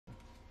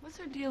What's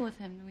her deal with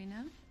him, do we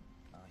know?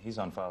 He's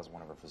on file as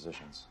one of her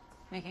physicians.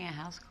 Making a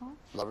house call?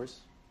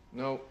 Lovers?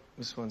 No,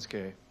 this one's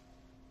gay.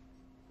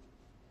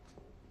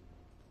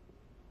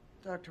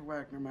 Dr.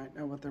 Wagner might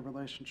know what their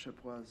relationship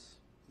was.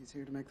 He's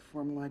here to make the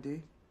formal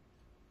ID.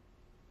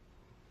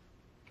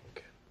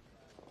 Okay.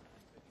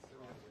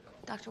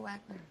 Dr.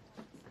 Wagner.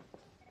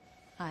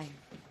 Hi.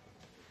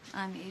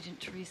 I'm Agent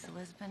Teresa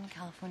Lisbon,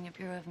 California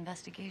Bureau of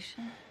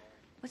Investigation.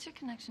 What's your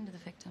connection to the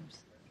victims?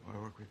 Well,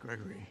 I work with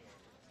Gregory,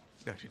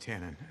 Dr.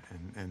 Tannen,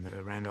 and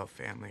the Randolph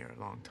family are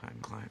longtime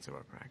clients of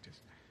our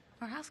practice.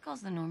 Are house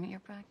calls the norm at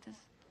your practice?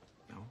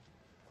 No.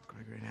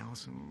 Gregory and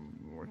Allison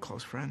were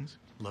close friends.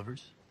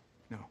 Lovers?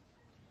 No.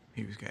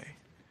 He was gay.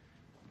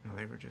 No,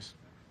 they were just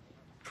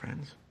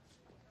friends.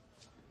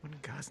 What in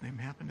God's name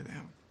happened to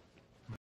them?